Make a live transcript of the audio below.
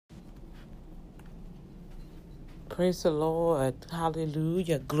Praise the Lord.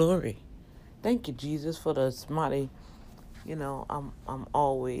 Hallelujah. Glory. Thank you, Jesus, for the mighty. I'm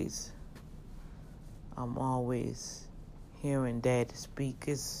always hearing Daddy speak.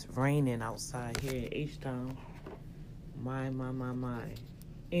 It's raining outside here in H-Town. My.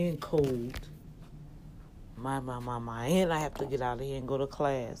 And cold. My. And I have to get out of here and go to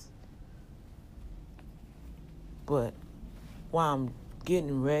class. But while I'm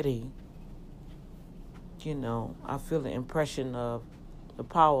getting ready, I feel the impression of the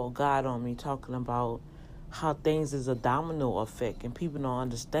power of God on me, talking about how things is a domino effect and people don't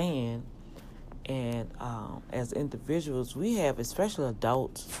understand. And as individuals, we have, especially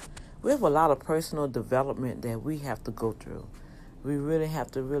adults, we have a lot of personal development that we have to go through. We really have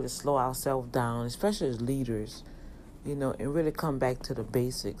to slow ourselves down, especially as leaders, and really come back to the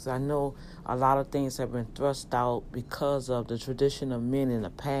basics. I know a lot of things have been thrust out because of the tradition of men in the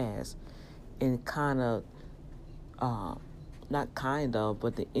past, and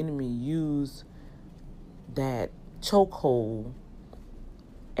but the enemy used that chokehold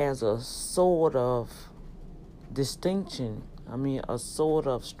as a sort of distinction. A sort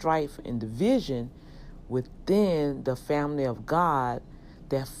of strife and division within the family of God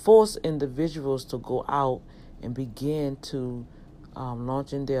that forced individuals to go out and begin to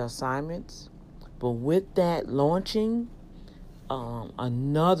launching their assignments. But with that launching,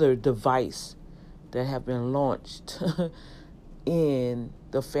 another device that have been launched in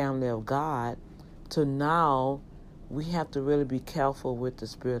the family of God, to now we have to really be careful with the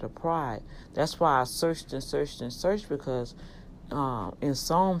spirit of pride. That's why I searched, because in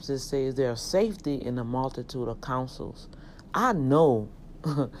Psalms it says there's safety in the multitude of counsels. I know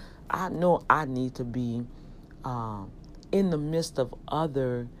I need to be in the midst of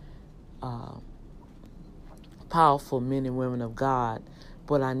other powerful men and women of God,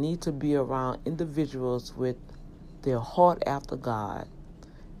 but I need to be around individuals with their heart after God.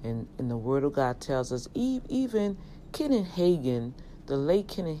 And the Word of God tells us, even Kenneth Hagin, the late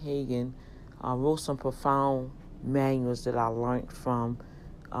Kenneth Hagin, wrote some profound manuals that I learned from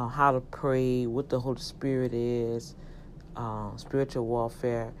how to pray, what the Holy Spirit is, spiritual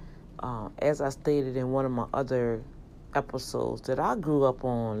warfare. As I stated in one of my other episodes, that I grew up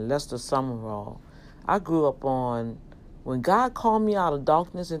on Lester Summerall. I grew up on when God called me out of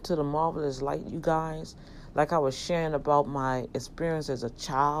darkness into the marvelous light, you guys. Like I was sharing about my experience as a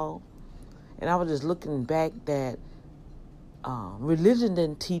child. And I was just looking back that religion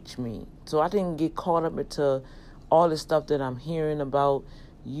didn't teach me. So I didn't get caught up into all the stuff that I'm hearing about.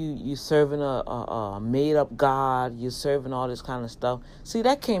 You serving a made-up God. You serving all this kind of stuff. See,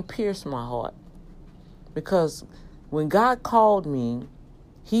 that can't pierce my heart. Because when God called me,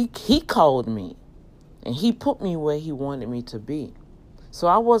 He called me. And He put me where He wanted me to be. So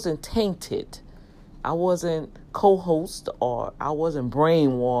I wasn't tainted. I wasn't co-host, or I wasn't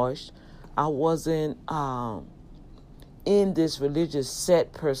brainwashed. I wasn't in this religious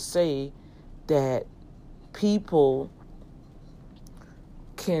set per se that people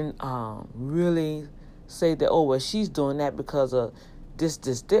can really say that, oh, well, she's doing that because of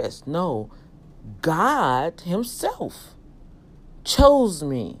this. No, God Himself chose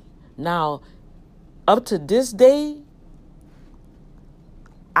me. Now, up to this day,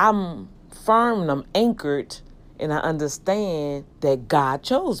 I'm firm and I'm anchored, and I understand that God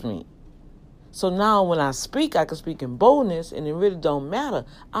chose me. So now when I speak, I can speak in boldness, and it really don't matter.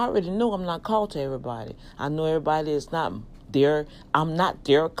 I already know I'm not called to everybody. I know everybody is not there. I'm not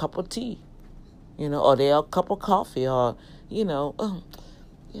their cup of tea, or their cup of coffee, or,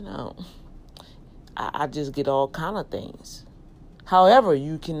 I just get all kind of things. However,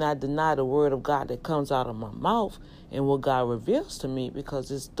 you cannot deny the word of God that comes out of my mouth and what God reveals to me,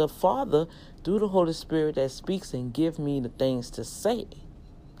 because it's the Father through the Holy Spirit that speaks and gives me the things to say.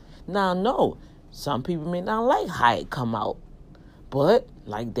 Now, no, some people may not like how it come out. But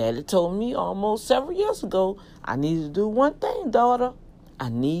like Daddy told me almost several years ago, I need to do one thing, daughter. I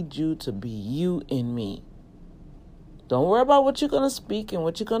need you to be you in me. Don't worry about what you're going to speak and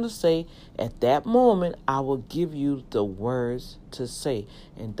what you're going to say. At that moment, I will give you the words to say.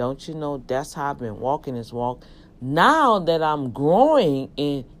 And don't you know, that's how I've been walking this walk. Now that I'm growing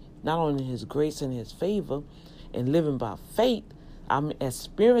in not only His grace and His favor and living by faith, I'm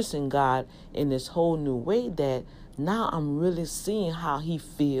experiencing God in this whole new way that now I'm really seeing how He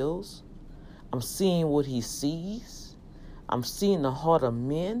feels. I'm seeing what He sees. I'm seeing the heart of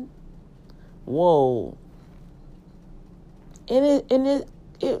men. Whoa. And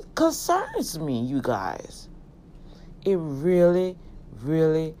it concerns me, you guys. It really,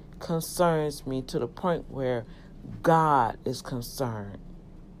 really concerns me to the point where God is concerned.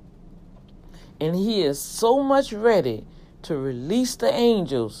 And he is so much ready to release the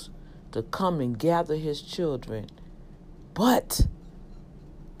angels to come and gather his children. But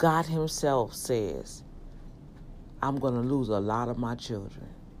God himself says, I'm going to lose a lot of my children.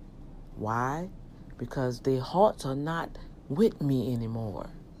 Why? Because their hearts are not with me anymore.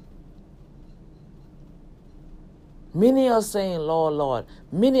 Many are saying, Lord, Lord.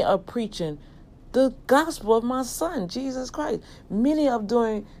 Many are preaching the gospel of my son, Jesus Christ. Many of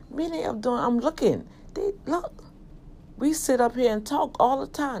doing, I'm looking. Look, we sit up here and talk all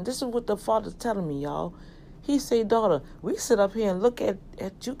the time. This is what the Father's telling me, y'all. He say, daughter, we sit up here and look at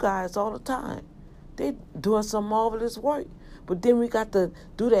you guys all the time. They doing some marvelous work. But then we got to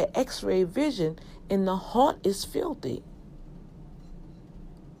do that x-ray vision, and the heart is filthy.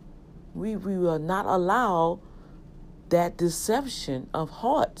 We will not allow that deception of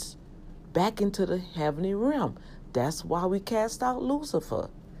hearts back into the heavenly realm. That's why we cast out Lucifer.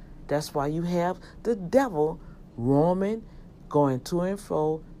 That's why you have the devil roaming, going to and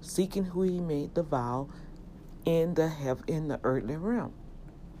fro, seeking who he may devour in the earthly realm.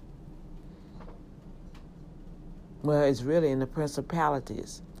 Well, it's really in the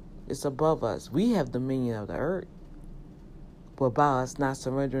principalities. It's above us. We have dominion of the earth. But by us not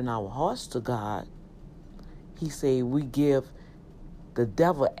surrendering our hearts to God, he said we give the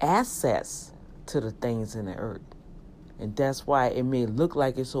devil access to the things in the earth. And that's why it may look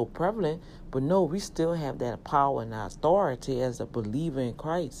like it's so prevalent, but no, we still have that power and authority as a believer in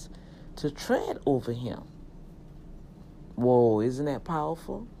Christ to tread over him. Whoa, isn't that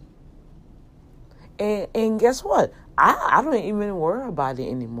powerful? And guess what? I don't even worry about it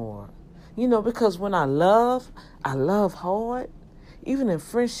anymore. Because when I love hard. Even in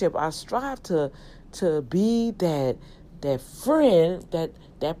friendship, I strive to be that friend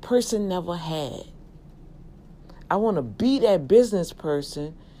that person never had. I want to be that business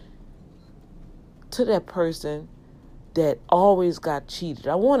person to that person that always got cheated.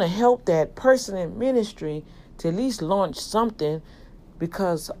 I want to help that person in ministry to at least launch something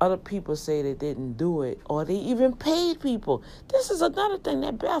because other people say they didn't do it, or they even paid people. This is another thing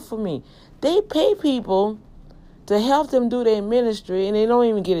that baffles me. They pay people to help them do their ministry, and they don't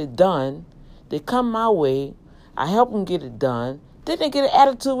even get it done. They come my way. I help them get it done. Then they get an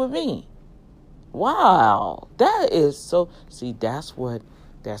attitude with me. Wow. That is so... See, that's what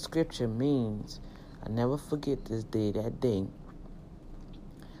that scripture means. I never forget this day, that day,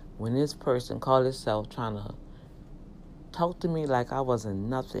 when this person called himself trying to talk to me like I wasn't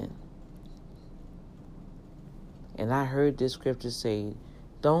nothing. And I heard this scripture say,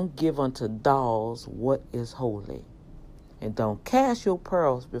 don't give unto dogs what is holy. And don't cast your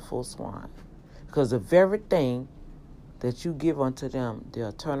pearls before swine. Because the very thing that you give unto them,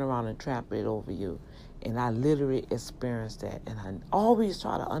 they'll turn around and trample it over you. And I literally experienced that. And I always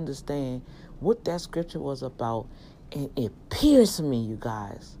try to understand what that scripture was about. And it pierced me, you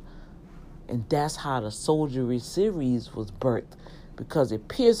guys. And that's how the soldiery series was birthed. Because it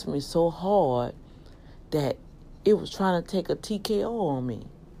pierced me so hard that it was trying to take a TKO on me.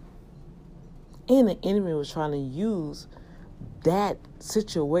 And the enemy was trying to use that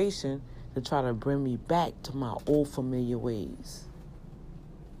situation to try to bring me back to my old familiar ways.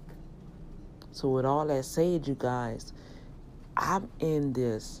 So with all that said, you guys, I'm in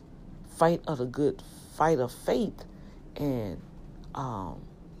this fight of the good fight of faith. And I'm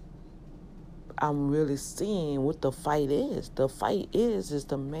really seeing what the fight is. The fight is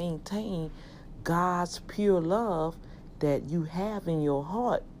to maintain God's pure love that you have in your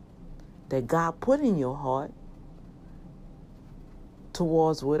heart, that God put in your heart,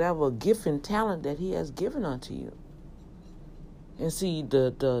 towards whatever gift and talent that he has given unto you. And see,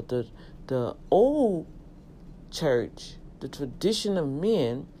 the old church, the tradition of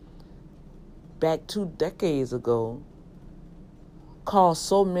men back 2 decades ago, caused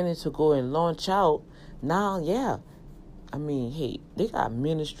so many to go and launch out. Now, yeah, I mean, hey, they got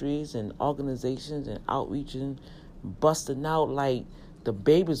ministries and organizations and outreaching busting out like the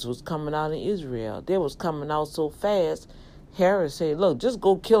babies was coming out in Israel. They was coming out so fast. Herod said, look, just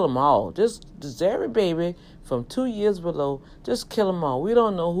go kill them all. Just every baby from 2 years below, just kill them all. We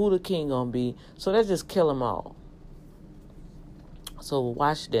don't know who the king going to be, so let's just kill them all. So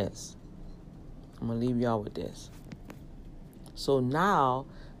watch this. I'm going to leave y'all with this. So now,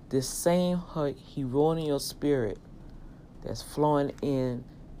 this same Herodian spirit that's flowing in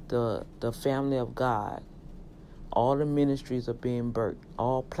the family of God, all the ministries are being birthed.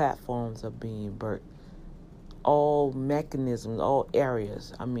 All platforms are being birthed. All mechanisms, all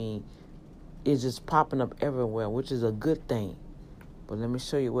areas. I mean, it's just popping up everywhere, which is a good thing. But let me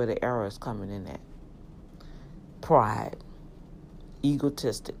show you where the error is coming in at. Pride.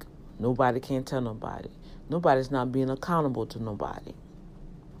 Egotistic. Nobody can tell nobody. Nobody's not being accountable to nobody.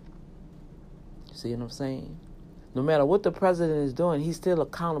 See what I'm saying? No matter what the president is doing, he's still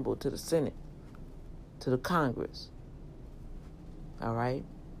accountable to the Senate, to the Congress. All right?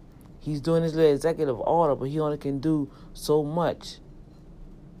 He's doing his little executive order, but he only can do so much.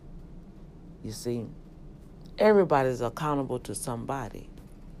 You see? Everybody's accountable to somebody.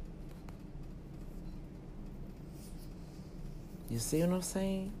 You see what I'm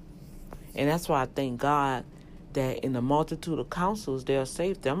saying? And that's why I thank God that in the multitude of counsels, there are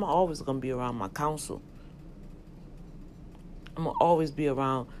safety. I'm always going to be around my counsel. I'm going to always be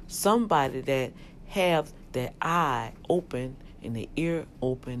around somebody that have their eye open and their ear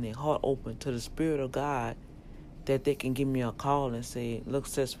open, their heart open to the Spirit of God, that they can give me a call and say, look,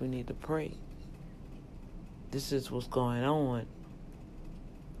 sis, we need to pray. This is what's going on.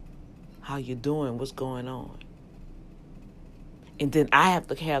 How you doing? What's going on? And then I have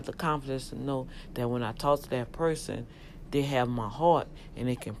to have the confidence to know that when I talk to that person, they have my heart and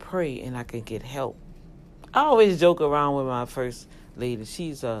they can pray and I can get help. I always joke around with my first lady.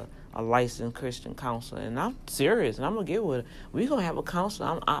 She's a licensed Christian counselor, and I'm serious, and I'm going to get with her. We're going to have a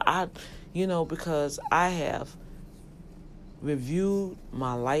counselor. Because I have reviewed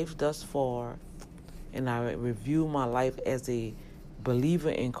my life thus far, and I review my life as a believer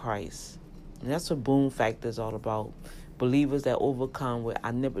in Christ. And that's what Boom Factor is all about. Believers that overcome with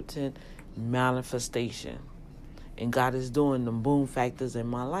omnipotent manifestation. And God is doing the boom factors in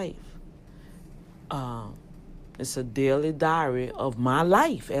my life. It's a daily diary of my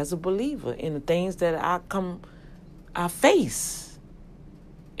life as a believer and the things that I face.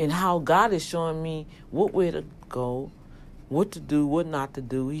 And how God is showing me what way to go, what to do, what not to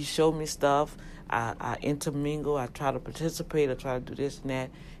do. He showed me stuff. I intermingle. I try to participate. I try to do this and that.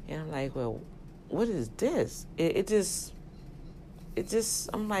 And I'm like, well, what is this? It just,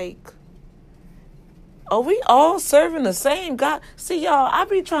 I'm like, are we all serving the same God? See, y'all, I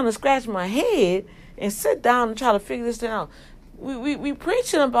be trying to scratch my head and sit down and try to figure this thing out. We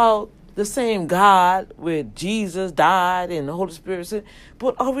preaching about the same God where Jesus died and the Holy Spirit said,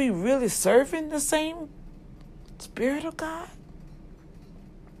 but are we really serving the same Spirit of God?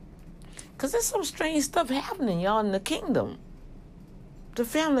 Because there's some strange stuff happening, y'all, in the kingdom. The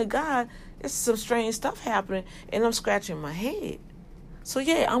family of God, there's some strange stuff happening, and I'm scratching my head. So,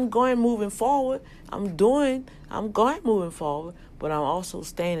 yeah, I'm going moving forward. I'm going moving forward, but I'm also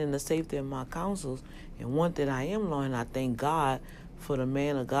staying in the safety of my counsels. And one thing I am learning, I thank God for the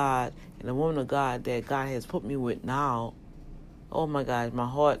man of God and the woman of God that God has put me with now. Oh my God, my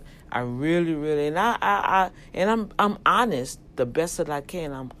heart, I really, really, and I'm honest the best that I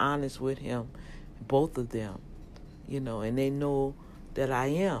can. I'm honest with him, both of them, and they know that I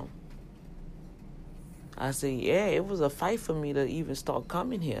am. I say, yeah, it was a fight for me to even start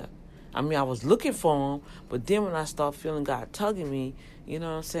coming here. I mean, I was looking for him, but then when I start feeling God tugging me, you know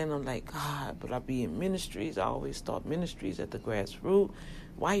what I'm saying? I'm like, God, but I be in ministries. I always start ministries at the grassroots.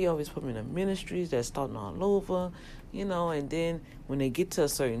 Why you always put me in ministries that's starting all over? And then when they get to a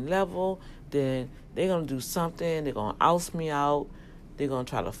certain level, then they're going to do something. They're going to oust me out. They're going to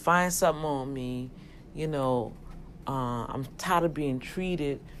try to find something on me. I'm tired of being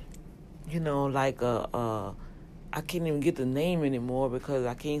treated, like I can't even get the name anymore because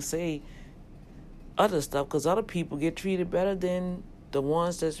I can't say other stuff because other people get treated better than the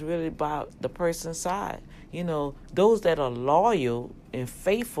ones that's really by the person's side. Those that are loyal and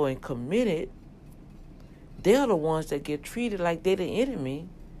faithful and committed, they're the ones that get treated like they're the enemy.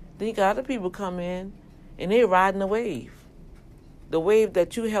 Then you got other people come in and they're riding the wave. The wave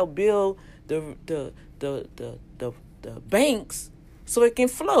that you help build the banks so it can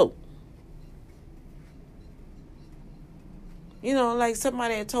float. Like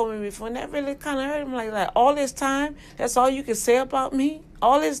somebody had told me before, and that really kind of hurt him. Like all this time, that's all you can say about me?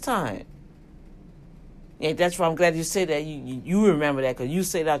 All this time. Yeah, that's why I'm glad you say that. You remember that because you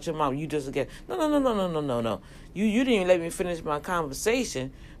say that out your mouth. You just again, no. You didn't even let me finish my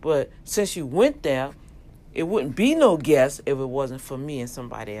conversation. But since you went there, it wouldn't be no guess if it wasn't for me and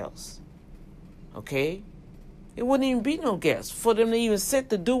somebody else. Okay? It wouldn't even be no guess for them to even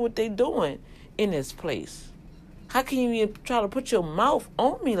sit to do what they're doing in this place. How can you even try to put your mouth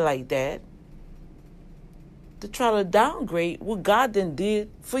on me like that to try to downgrade what God then did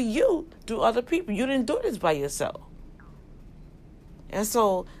for you through other people? You didn't do this by yourself. And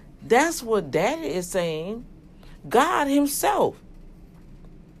so that's what Daddy is saying. God himself,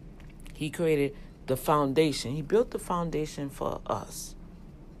 he created the foundation. He built the foundation for us.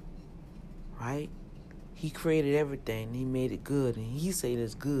 Right? He created everything. He made it good. And he said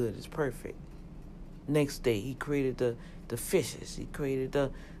it's good. It's perfect. Next day, he created the fishes. He created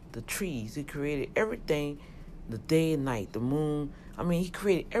the trees. He created everything, the day and night, the moon. I mean, he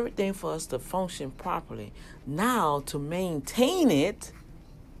created everything for us to function properly. Now, to maintain it,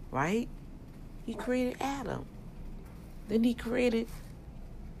 right, he created Adam. Then he created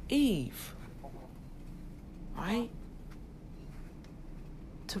Eve, right,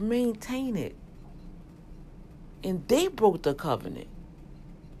 to maintain it. And they broke the covenant.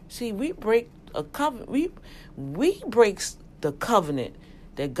 See, we break a covenant. We break the covenant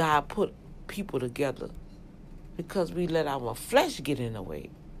that God put people together because we let our flesh get in the way,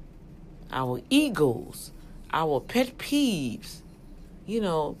 our egos, our pet peeves.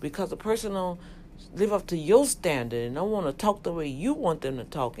 Because a person don't live up to your standard and don't want to talk the way you want them to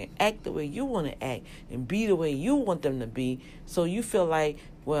talk and act the way you want to act and be the way you want them to be. So you feel like,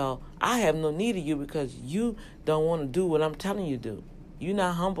 well, I have no need of you because you don't want to do what I'm telling you to do. You're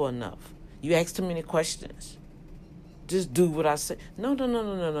not humble enough. You ask too many questions. Just do what I say. No.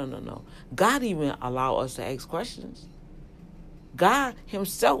 God even allow us to ask questions. God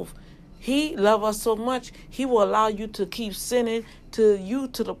himself, he loves us so much, he will allow you to keep sinning to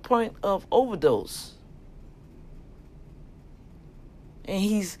the point of overdose. And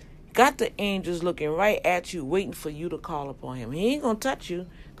he's got the angels looking right at you, waiting for you to call upon him. He ain't going to touch you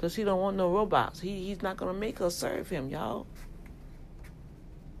because he don't want no robots. He's not going to make us serve him, y'all.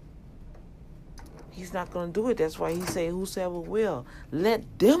 He's not going to do it. That's why he said, whosoever will,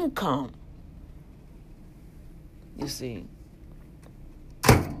 let them come. You see,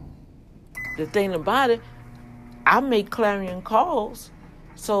 the thing about it, I make clarion calls,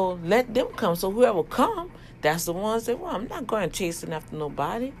 so let them come. So whoever come, that's the ones that want. I'm not going chasing after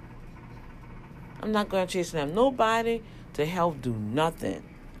nobody. I'm not going chasing after nobody to help do nothing.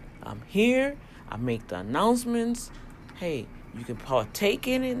 I'm here. I make the announcements. Hey, you can partake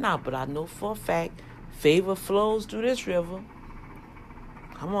in it now, but I know for a fact favor flows through this river.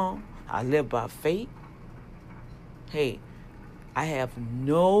 Come on. I live by faith. Hey, I have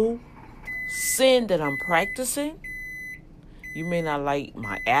no sin that I'm practicing. You may not like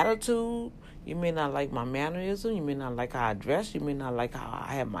my attitude. You may not like my mannerism. You may not like how I dress. You may not like how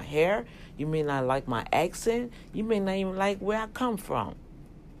I have my hair. You may not like my accent. You may not even like where I come from.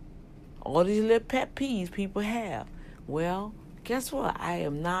 All these little pet peeves people have. Well, guess what? I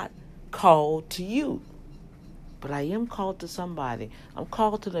am not called to you. But I am called to somebody. I'm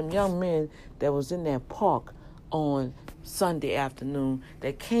called to them young men that was in that park on Sunday afternoon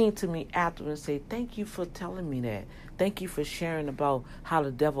that came to me afterwards and said, thank you for telling me that. Thank you for sharing about how the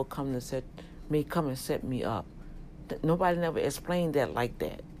devil may come and set me up. Nobody never explained that like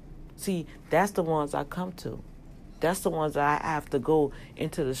that. See, that's the ones I come to. That's the ones I have to go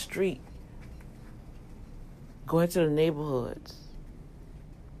into the street, go into the neighborhoods.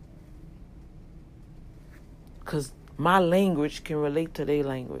 Because my language can relate to their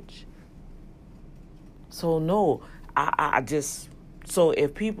language. So no, so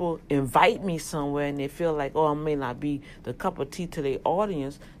if people invite me somewhere and they feel like, I may not be the cup of tea to their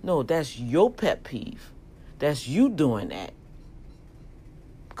audience, no, that's your pet peeve. That's you doing that.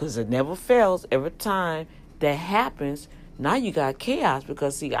 Because it never fails. Every time that happens, now you got chaos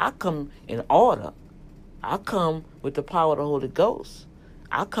because, see, I come in order. I come with the power of the Holy Ghost.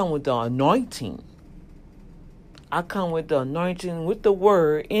 I come with the anointing. I come with the anointing, with the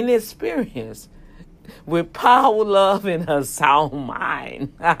word, in experience, with power, love, and a sound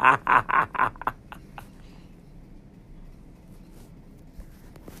mind.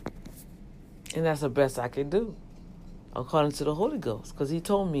 And that's the best I can do, according to the Holy Ghost. Because he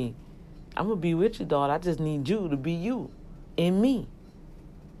told me, I'm going to be with you, daughter. I just need you to be you in me.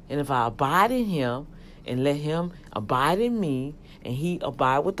 And if I abide in him and let him abide in me and he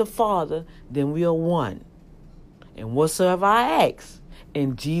abide with the Father, then we are one. And whatsoever I ask,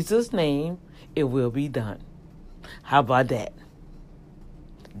 in Jesus' name, it will be done. How about that?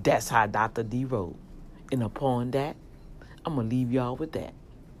 That's how Dr. D wrote. And upon that, I'm going to leave y'all with that.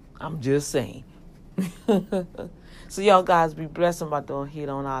 I'm just saying. So y'all guys be blessed. I'm about to head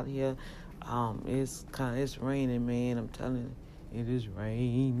on out of here. It's raining, man. I'm telling you, it is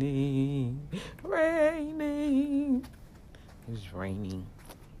raining. It's raining.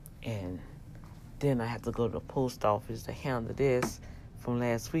 And then I have to go to the post office to handle this from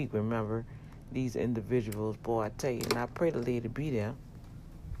last week. Remember, these individuals, boy, I tell you, and I pray the lady be there,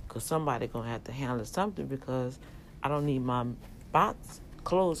 because somebody going to have to handle something, because I don't need my box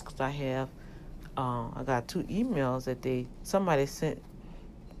closed, because I got 2 emails that somebody sent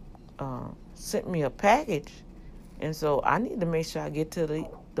me a package, and so I need to make sure I get to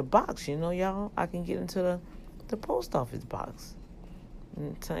the box, y'all. I can get into the post office box.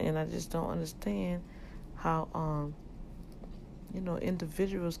 And I just don't understand how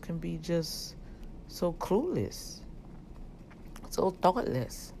individuals can be just so clueless, so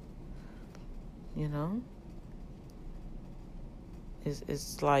thoughtless.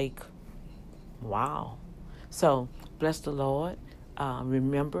 It's like, wow. So bless the Lord.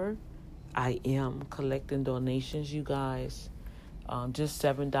 Remember, I am collecting donations, you guys. Just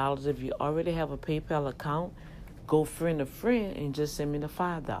 $7. If you already have a PayPal account, go friend a friend and just send me the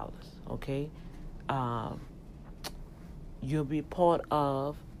 $5. Okay. You'll be part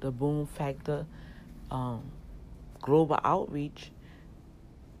of the Boom Factor global outreach,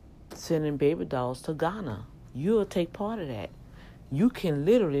 sending baby dolls to Ghana. You'll take part of that. You can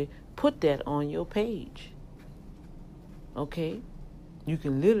literally put that on your page. Okay? You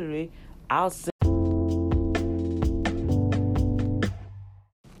can literally, I'll say,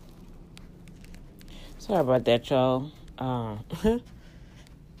 sorry about that, y'all. I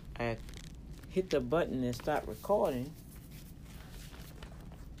hit the button and start recording,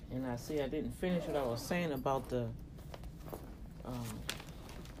 and I see I didn't finish what I was saying about the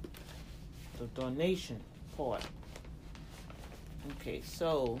donation part. Okay,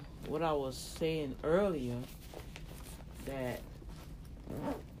 so what I was saying earlier, that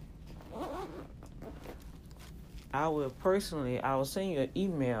I was sending you an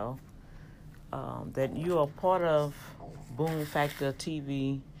email that you are part of Boom Factor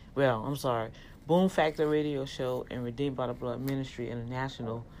TV. Boom Factor Radio Show and Redeemed by the Blood Ministry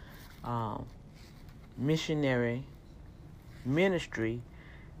International missionary ministry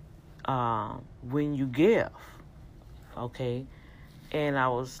when you give. Okay? And I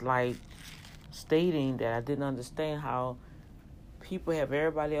was like stating that I didn't understand how people have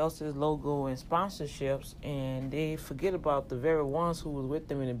everybody else's logo and sponsorships, and they forget about the very ones who was with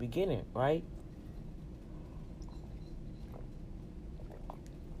them in the beginning, right?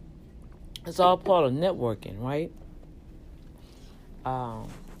 It's all part of networking, right?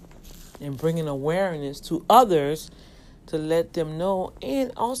 And bringing awareness to others to let them know,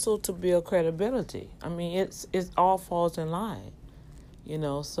 and also to build credibility. I mean, it all falls in line,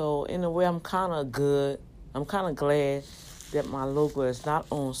 So in a way, I'm kind of glad that my logo is not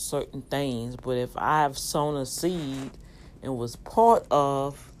on certain things. But if I've sown a seed and was part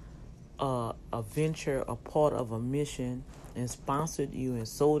of a venture, a part of a mission, and sponsored you and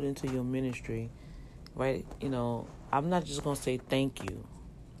sold into your ministry, right? I'm not just going to say thank you.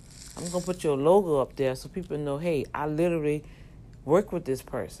 I'm going to put your logo up there so people know, hey, I literally work with this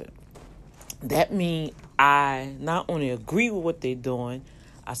person. That means I not only agree with what they're doing,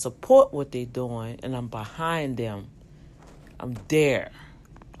 I support what they're doing, and I'm behind them. I'm there.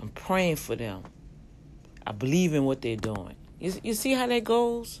 I'm praying for them. I believe in what they're doing. You see how that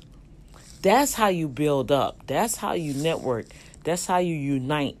goes? That's how you build up. That's how you network. That's how you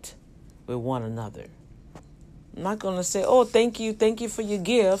unite with one another. I'm not going to say, oh, thank you for your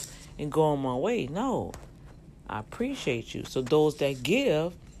gift, and go on my way. No, I appreciate you. So those that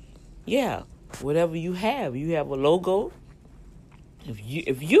give, yeah, whatever you have a logo.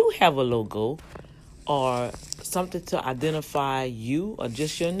 If you have a logo or something to identify you or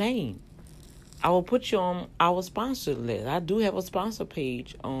just your name, I will put you on our sponsor list. I do have a sponsor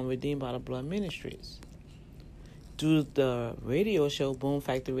page on Redeemed by the Blood Ministries. Do the radio show, Boom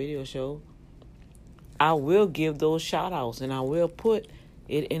Factor Radio Show, I will give those shout outs, and I will put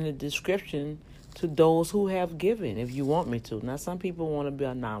it in the description to those who have given, if you want me to. Now, some people want to be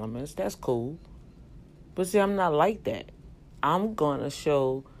anonymous. That's cool. But see, I'm not like that. I'm going to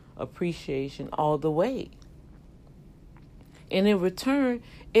show appreciation all the way. And in return,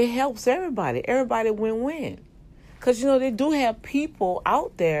 it helps everybody. Everybody win-win. Because, they do have people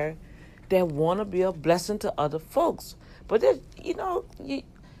out there that want to be a blessing to other folks. But,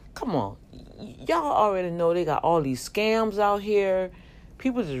 come on. Y'all already know they got all these scams out here.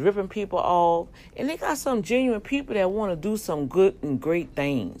 People just ripping people off. And they got some genuine people that want to do some good and great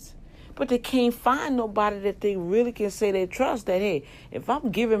things. But they can't find nobody that they really can say they trust, that, hey, if I'm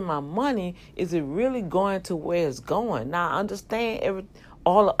giving my money, is it really going to where it's going? Now, I understand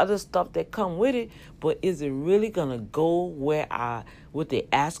all the other stuff that come with it, but is it really going to go what they're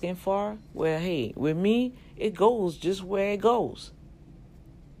asking for? Well, hey, with me, it goes just where it goes.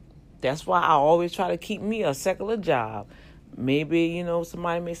 That's why I always try to keep me a secular job. Maybe,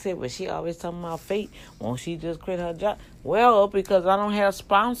 somebody may say, well, she always talking about faith. Won't she just quit her job? Well, because I don't have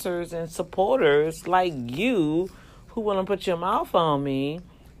sponsors and supporters like you who want to put your mouth on me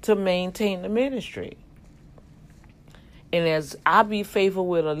to maintain the ministry. And as I be faithful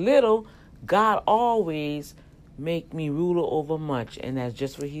with a little, God always make me ruler over much. And that's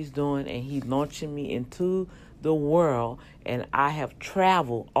just what he's doing. And he's launching me into the world. And I have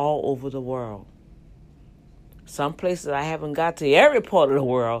traveled all over the world. Some places I haven't got to every part of the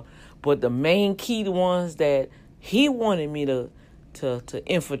world, but the main key ones that he wanted me to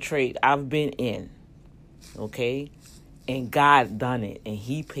infiltrate, I've been in. Okay? And God done it, and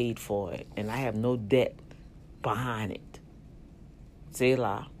he paid for it, and I have no debt behind it.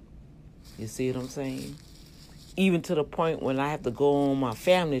 Selah. You see what I'm saying? Even to the point when I have to go on my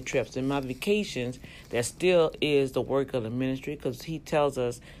family trips and my vacations, that still is the work of the ministry, because he tells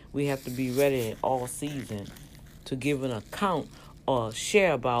us we have to be ready in all season to give an account or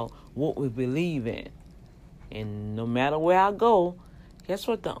share about what we believe in. And no matter where I go, guess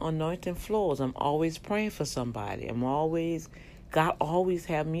what? The anointing flows. I'm always praying for somebody. God always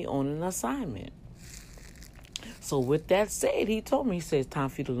have me on an assignment. So with that said, he told me, he says, time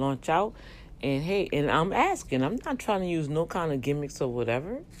for you to launch out. And hey, and I'm asking, I'm not trying to use no kind of gimmicks or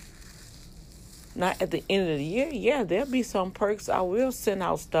whatever. Not at the end of the year. Yeah, there'll be some perks. I will send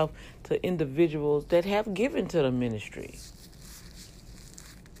out stuff to individuals that have given to the ministry.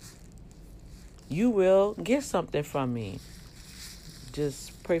 You will get something from me.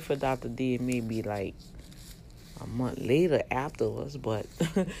 Just pray for Dr. D. It may be like a month later afterwards, but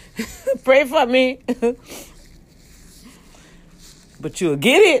pray for me. But you'll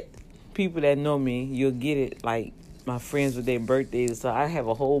get it. People that know me, you'll get it. Like my friends with their birthdays. So I have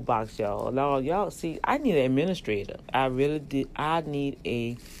a whole box, y'all. Y'all see, I need an administrator. I really did. I need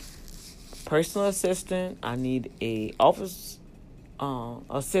a personal assistant. I need a office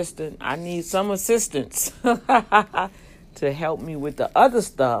assistant. I need some assistants to help me with the other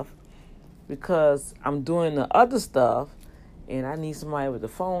stuff, because I'm doing the other stuff, and I need somebody with the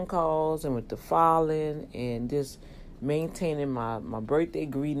phone calls and with the filing and just maintaining my birthday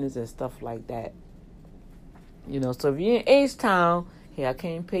greetings and stuff like that. So if you're in H-Town, hey, I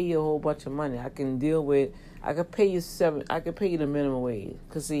can't pay you a whole bunch of money. I can pay you the minimum wage.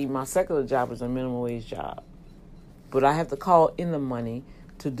 Because see, my secular job is a minimum wage job. But I have to call in the money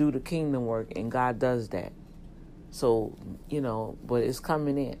to do the kingdom work, and God does that. So, but it's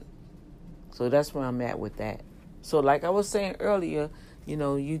coming in. So that's where I'm at with that. So like I was saying earlier,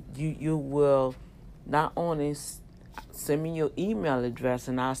 you will not only send me your email address,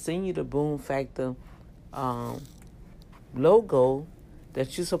 and I'll send you the Boom Factor logo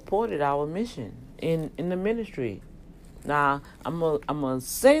that you supported our mission in the ministry. Now, I'm gonna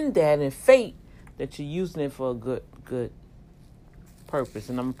send that in faith that you're using it for a good purpose,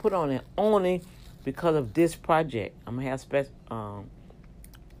 and I'm gonna put on it only because of this project. I'm gonna have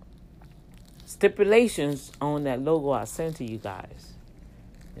stipulations on that logo I sent to you guys.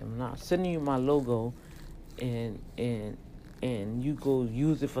 I'm not sending you my logo and you go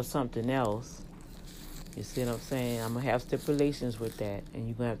use it for something else. You see what I'm saying? I'm gonna have stipulations with that, and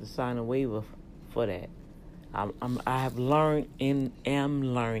you're gonna have to sign a waiver for that. I have learned and am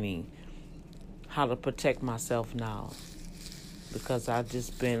learning how to protect myself now, because I've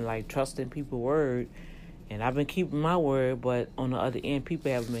just been like trusting people's word, and I've been keeping my word, but on the other end,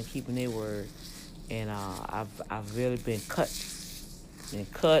 people haven't been keeping their word, and I've really been cut,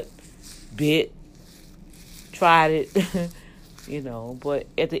 bit, tried it. But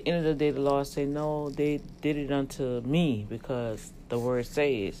at the end of the day, the Lord said, no, they did it unto me, because the word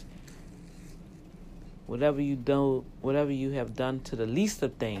says, whatever you have done to the least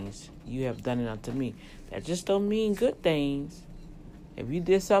of things, you have done it unto me. That just don't mean good things. If you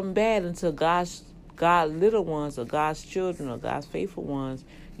did something bad unto God's little ones, or God's children, or God's faithful ones,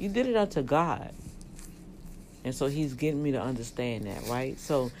 you did it unto God. And so he's getting me to understand that, right?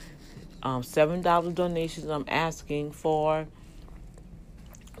 So $7 donations I'm asking for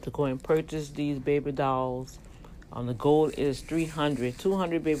to go and purchase these baby dolls. The goal is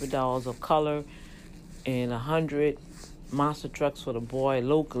 200 baby dolls of color, and 100 monster trucks for the boy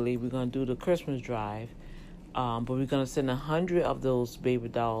locally. We're going to do the Christmas drive. But we're going to send 100 of those baby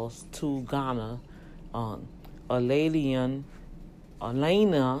dolls to Ghana. Elena,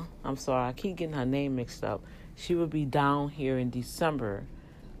 I'm sorry, I keep getting her name mixed up. She will be down here in December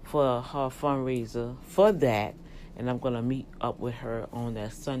for her fundraiser for that. And I'm going to meet up with her on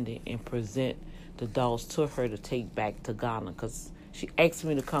that Sunday and present the dolls to her to take back to Ghana, because she asked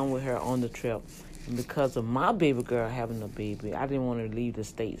me to come with her on the trip. And because of my baby girl having a baby, I didn't want her to leave the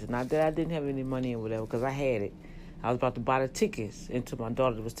States. Not that I didn't have any money or whatever, because I had it. I was about to buy the tickets, until my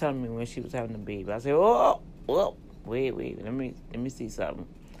daughter was telling me when she was having a baby. I said, wait, let me see something.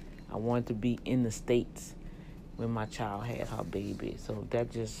 I wanted to be in the States when my child had her baby. So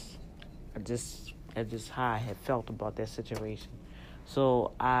that's just how I had felt about that situation.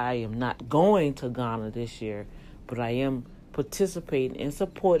 So I am not going to Ghana this year, but I am participating and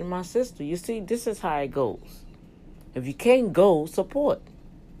supporting my sister. You see, this is how it goes. If you can't go, support.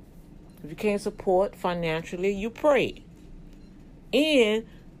 If you can't support financially, you pray. And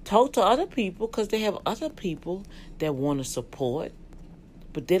talk to other people, because they have other people that want to support,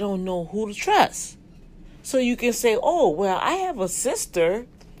 but they don't know who to trust. So you can say, oh, well, I have a sister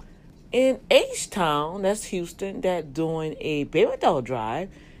in H-Town, that's Houston, that doing a baby doll drive.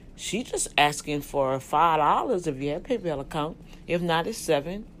 She just asking for $5 if you have a PayPal account. If not, it's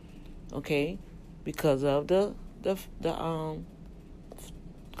 $7. Okay, because of the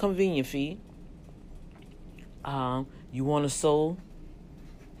convenience fee. You want to sow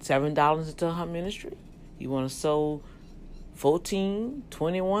 $7 into her ministry. You want to sow 14,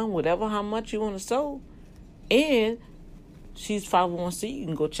 21, whatever, how much you want to sow. And she's 501c. You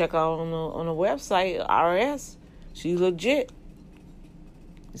can go check out on the website, IRS. She's legit.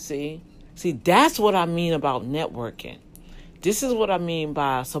 See, that's what I mean about networking. This is what I mean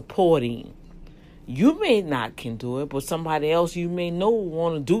by supporting. You may not can do it, but somebody else you may know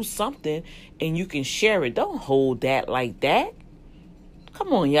want to do something, and you can share it. Don't hold that like that.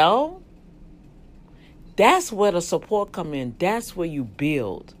 Come on, y'all. That's where the support come in. That's where you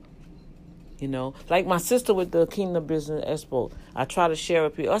build. You know, like my sister with the Kingdom Business Expo. I try to share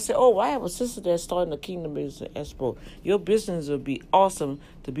with people. I say, oh, I have a sister that's starting the Kingdom Business Expo. Your business would be awesome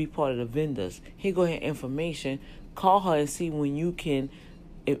to be part of the vendors. Here go her information. Call her and see when you can,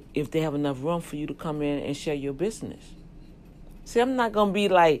 if they have enough room for you to come in and share your business. See, I'm not going to be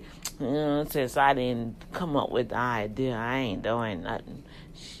like, since I didn't come up with the idea, I ain't doing nothing.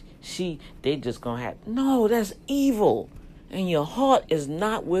 They just going to have, no, that's evil. And your heart is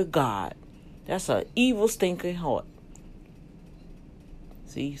not with God. That's an evil, stinking heart.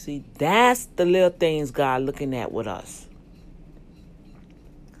 See, that's the little things God looking at with us.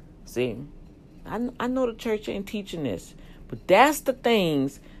 See, I know the church ain't teaching this, but that's the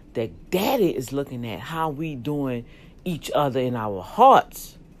things that Daddy is looking at, how we doing each other in our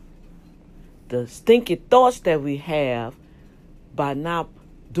hearts. The stinking thoughts that we have by not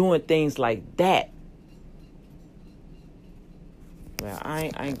doing things like that. Well, I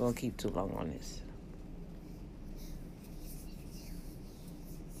ain't going to keep too long on this.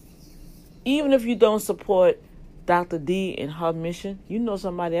 Even if you don't support Dr. D and her mission, you know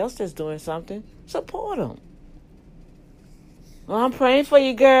somebody else that's doing something. Support them. Well, I'm praying for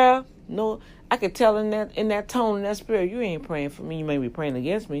you, girl. No, I could tell in that tone, in that spirit, you ain't praying for me. You may be praying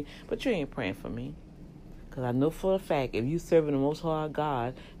against me, but you ain't praying for me. Because I know for a fact, if you serving the Most High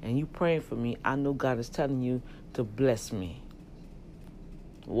God and you praying for me, I know God is telling you to bless me.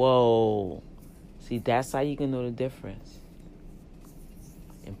 Whoa. See, that's how you can know the difference.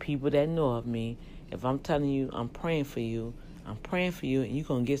 And people that know of me, if I'm telling you I'm praying for you, and you're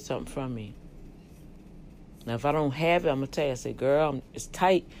going to get something from me. Now, if I don't have it, I'm going to tell you, I say, girl, it's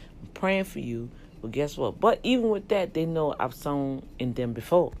tight. I'm praying for you. Well, guess what? But even with that, they know I've sown in them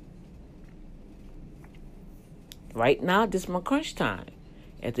before. Right now, this is my crunch time.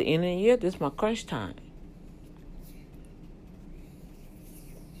 At the end of the year, this is my crunch time.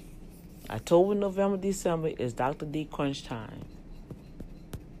 October, November, December is Dr. D crunch time.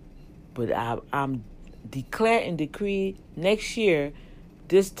 But I'm declare and decree next year,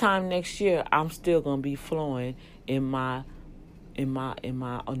 this time next year, I'm still gonna be flowing in my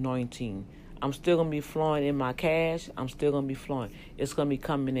anointing. I'm still gonna be flowing in my cash. I'm still gonna be flowing. It's gonna be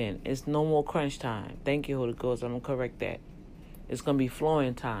coming in. It's no more crunch time. Thank you, Holy Ghost. I'm gonna correct that. It's gonna be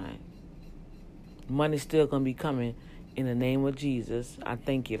flowing time. Money's still gonna be coming. In the name of Jesus, I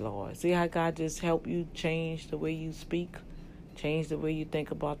thank you, Lord. See how God just help you change the way you speak? Change the way you think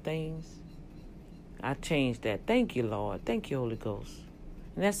about things? I changed that. Thank you, Lord. Thank you, Holy Ghost.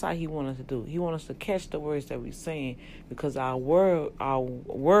 And that's how He wants us to do. He wants us to catch the words that we're saying, because our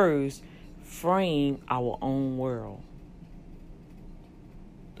words frame our own world.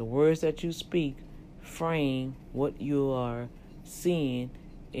 The words that you speak frame what you are seeing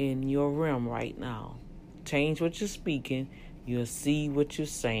in your realm right now. Change what you're speaking, you'll see what you're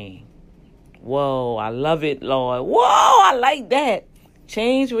saying. Whoa, I love it, Lord. Whoa, I like that.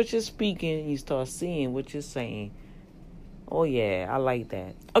 Change what you're speaking, you start seeing what you're saying. Oh, yeah, I like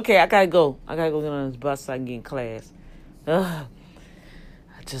that. Okay, I gotta go. I gotta go get on this bus so I can get in class. I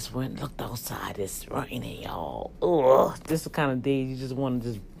just went and looked outside. It's raining, y'all. Ugh, this is the kind of day you just want to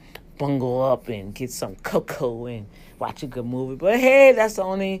just bungle up and get some cocoa and watch a good movie. But, hey, that's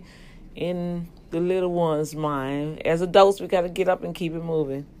only in the little one's mind. As adults, we got to get up and keep it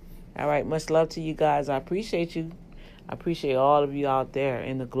moving. All right, much love to you guys. I appreciate you. I appreciate all of you out there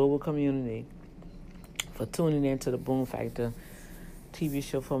in the global community for tuning in to the Boom Factor TV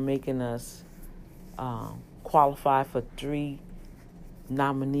show, for making us qualify for 3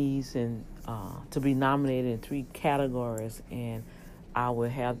 nominees and to be nominated in 3 categories. And I will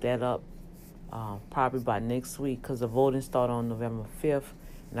have that up probably by next week, because the voting start on November 5th.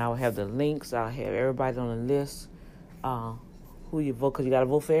 And I will have the links. I'll have everybody on the list who you vote, because you got to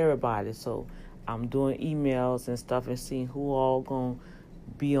vote for everybody. So I'm doing emails and stuff and seeing who all going to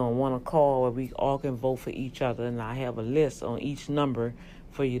be on one call where we all can vote for each other. And I have a list on each number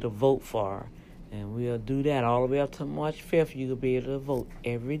for you to vote for. And we'll do that all the way up to March 5th. You will be able to vote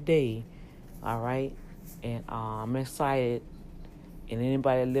every day. All right? And I'm excited. And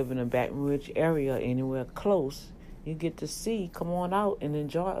anybody that live in the Baton Rouge area, anywhere close, you get to see, come on out and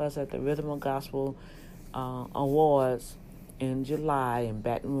enjoy us at the Rhythm of Gospel Awards in July in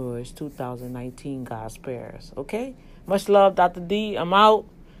Baton Rouge, 2019, God's Prayers. Okay? Much love, Dr. D. I'm out.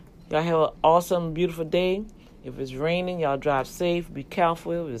 Y'all have an awesome, beautiful day. If it's raining, y'all drive safe. Be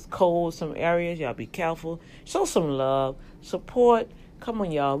careful. If it's cold, some areas, y'all be careful. Show some love. Support. Come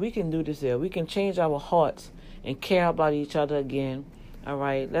on, y'all. We can do this here. We can change our hearts and care about each other again. All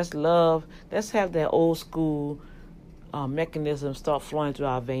right, let's love. Let's have that old school mechanism start flowing through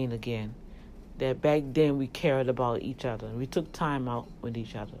our vein again. That back then we cared about each other. We took time out with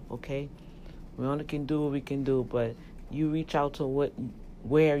each other, okay? We only can do what we can do, but you reach out to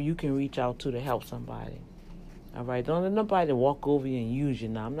where you can reach out to help somebody. All right, don't let nobody walk over you and use you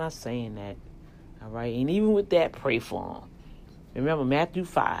now. I'm not saying that. All right, and even with that, pray for them. Remember Matthew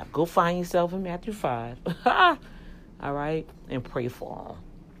 5. Go find yourself in Matthew 5. All right? And pray for them.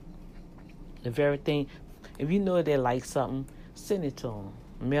 If everything, if you know they like something, send it to them.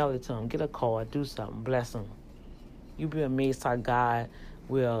 Mail it to them. Get a card. Do something. Bless them. You'll be amazed how God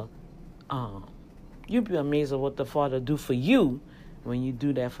will, you'll be amazed at what the Father do for you when you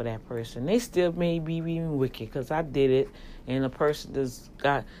do that for that person. They still may be even wicked, because I did it. And the person just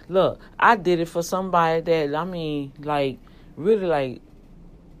got, look, I did it for somebody that, I mean, like, really like,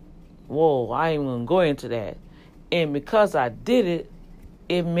 whoa, I ain't going to go into that. And because I did it,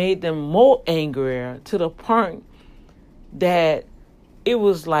 it made them more angrier to the point that it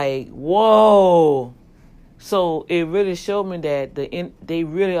was like, whoa. So it really showed me that they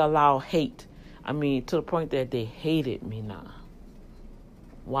really allow hate. I mean, to the point that they hated me now.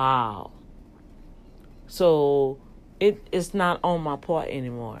 Wow. So it's not on my part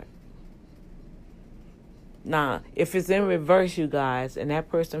anymore. Now, if it's in reverse, you guys, and that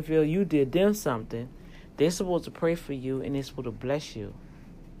person feel you did them something, they're supposed to pray for you, and they're supposed to bless you.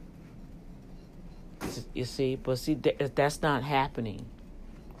 You see? But see, that's not happening.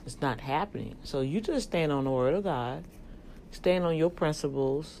 It's not happening. So you just stand on the word of God. Stand on your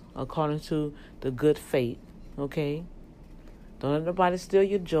principles according to the good faith. Okay? Don't let nobody steal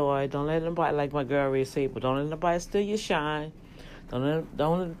your joy. Don't let nobody, like my girl already said, but don't let nobody steal your shine. Don't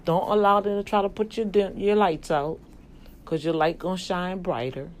allow them to try to put your lights out, because your light going to shine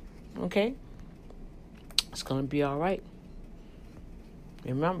brighter. Okay? It's going to be all right.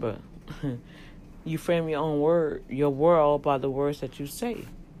 Remember, you frame your world by the words that you say.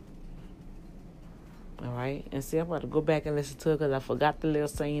 All right? And see, I'm about to go back and listen to it, because I forgot the little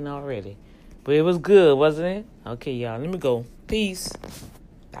saying already. But it was good, wasn't it? Okay, y'all, let me go. Peace.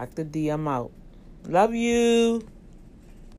 Dr. D, I'm out. Love you.